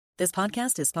This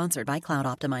podcast is sponsored by Cloud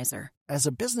Optimizer. As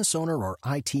a business owner or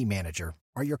IT manager,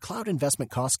 are your cloud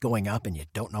investment costs going up and you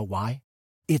don't know why?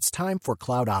 It's time for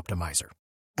Cloud Optimizer.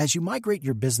 As you migrate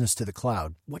your business to the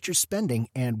cloud, what you're spending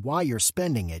and why you're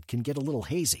spending it can get a little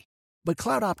hazy. But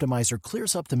Cloud Optimizer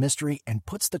clears up the mystery and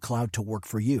puts the cloud to work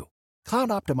for you. Cloud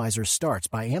Optimizer starts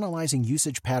by analyzing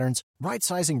usage patterns,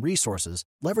 right-sizing resources,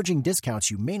 leveraging discounts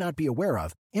you may not be aware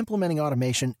of, implementing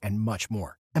automation, and much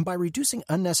more. And by reducing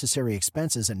unnecessary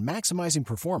expenses and maximizing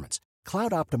performance,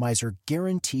 Cloud Optimizer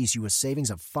guarantees you a savings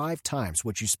of 5 times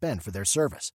what you spend for their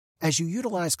service. As you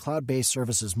utilize cloud-based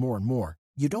services more and more,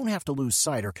 you don't have to lose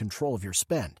sight or control of your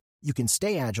spend. You can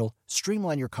stay agile,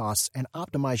 streamline your costs, and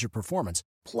optimize your performance,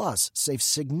 plus save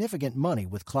significant money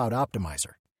with Cloud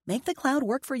Optimizer. Make the cloud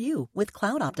work for you with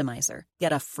Cloud Optimizer.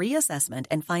 Get a free assessment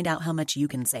and find out how much you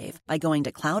can save by going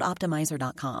to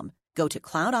cloudoptimizer.com. Go to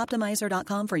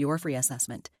cloudoptimizer.com for your free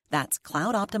assessment. That's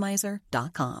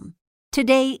cloudoptimizer.com.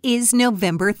 Today is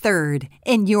November 3rd,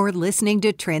 and you're listening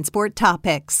to Transport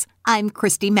Topics. I'm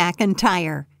Christy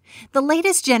McIntyre. The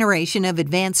latest generation of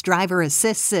advanced driver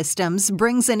assist systems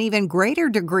brings an even greater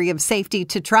degree of safety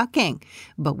to trucking.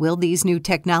 But will these new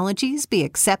technologies be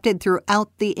accepted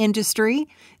throughout the industry?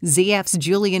 ZF's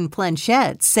Julian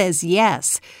Planchette says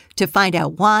yes. To find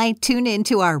out why, tune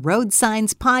into our Road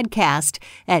Signs podcast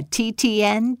at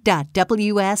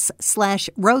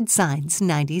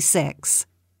ttn.ws/roadsigns96.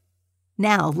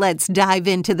 Now, let's dive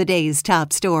into the day's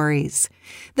top stories.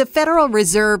 The Federal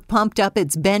Reserve pumped up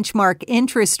its benchmark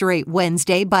interest rate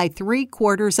Wednesday by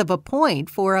 0.75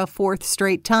 points for a fourth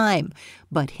straight time,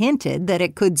 but hinted that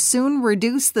it could soon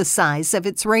reduce the size of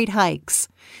its rate hikes.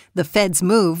 The Fed's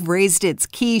move raised its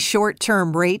key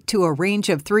short-term rate to a range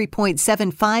of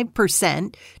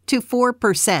 3.75% to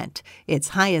 4%, its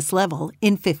highest level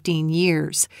in 15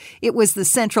 years. It was the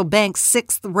central bank's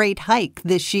 6th rate hike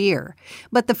this year.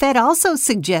 But the Fed also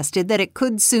suggested that it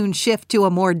could soon shift to a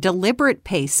more deliberate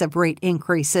pace of rate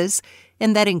increases,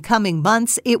 and that in coming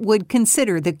months it would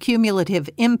consider the cumulative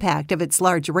impact of its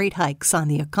large rate hikes on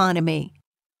the economy.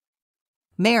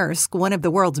 Maersk, one of the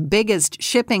world's biggest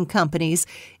shipping companies,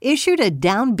 issued a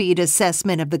downbeat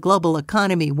assessment of the global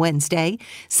economy Wednesday,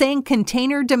 saying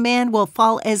container demand will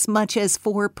fall as much as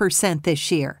 4% this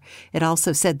year. It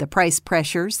also said the price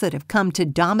pressures that have come to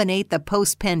dominate the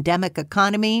post-pandemic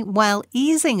economy, while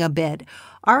easing a bit,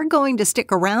 are going to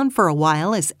stick around for a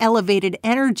while as elevated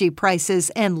energy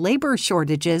prices and labor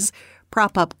shortages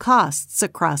prop up costs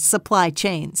across supply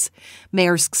chains.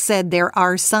 Maersk said there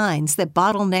are signs that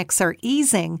bottlenecks are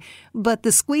easing, but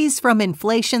the squeeze from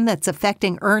inflation that's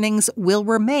affecting earnings will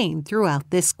remain throughout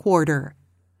this quarter.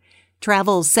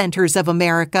 Travel Centers of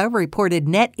America reported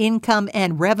net income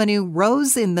and revenue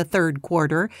rose in the third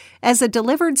quarter as it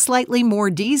delivered slightly more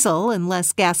diesel and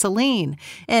less gasoline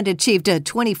and achieved a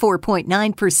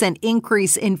 24.9%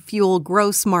 increase in fuel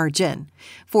gross margin.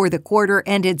 For the quarter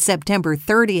ended September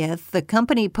 30th, the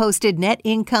company posted net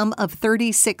income of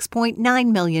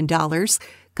 $36.9 million,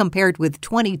 compared with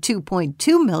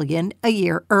 $22.2 million a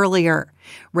year earlier.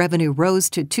 Revenue rose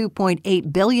to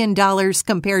 $2.8 billion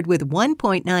compared with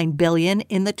 $1.9 billion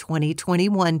in the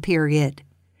 2021 period.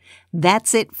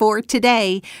 That's it for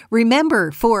today. Remember,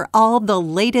 for all the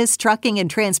latest trucking and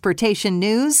transportation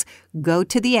news, go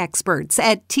to the experts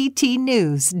at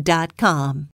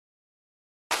ttnews.com.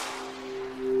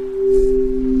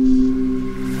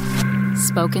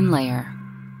 Spoken Layer.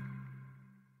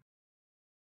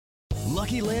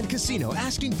 Lucky Land Casino,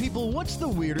 asking people, what's the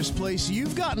weirdest place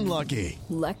you've gotten lucky?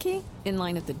 Lucky? In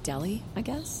line at the deli, I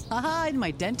guess? Aha, in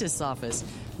my dentist's office.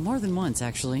 More than once,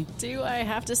 actually. Do I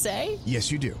have to say?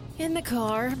 Yes, you do. In the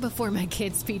car before my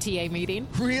kids' PTA meeting.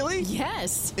 Really?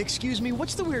 Yes. Excuse me,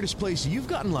 what's the weirdest place you've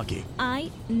gotten lucky?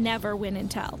 I never win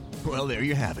and tell. Well, there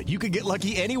you have it. You can get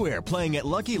lucky anywhere, playing at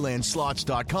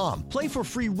LuckyLandSlots.com. Play for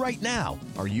free right now.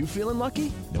 Are you feeling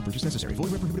lucky? No purchase necessary.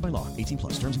 Void where prohibited by law.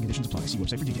 18+. Terms and conditions apply. See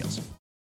website for details.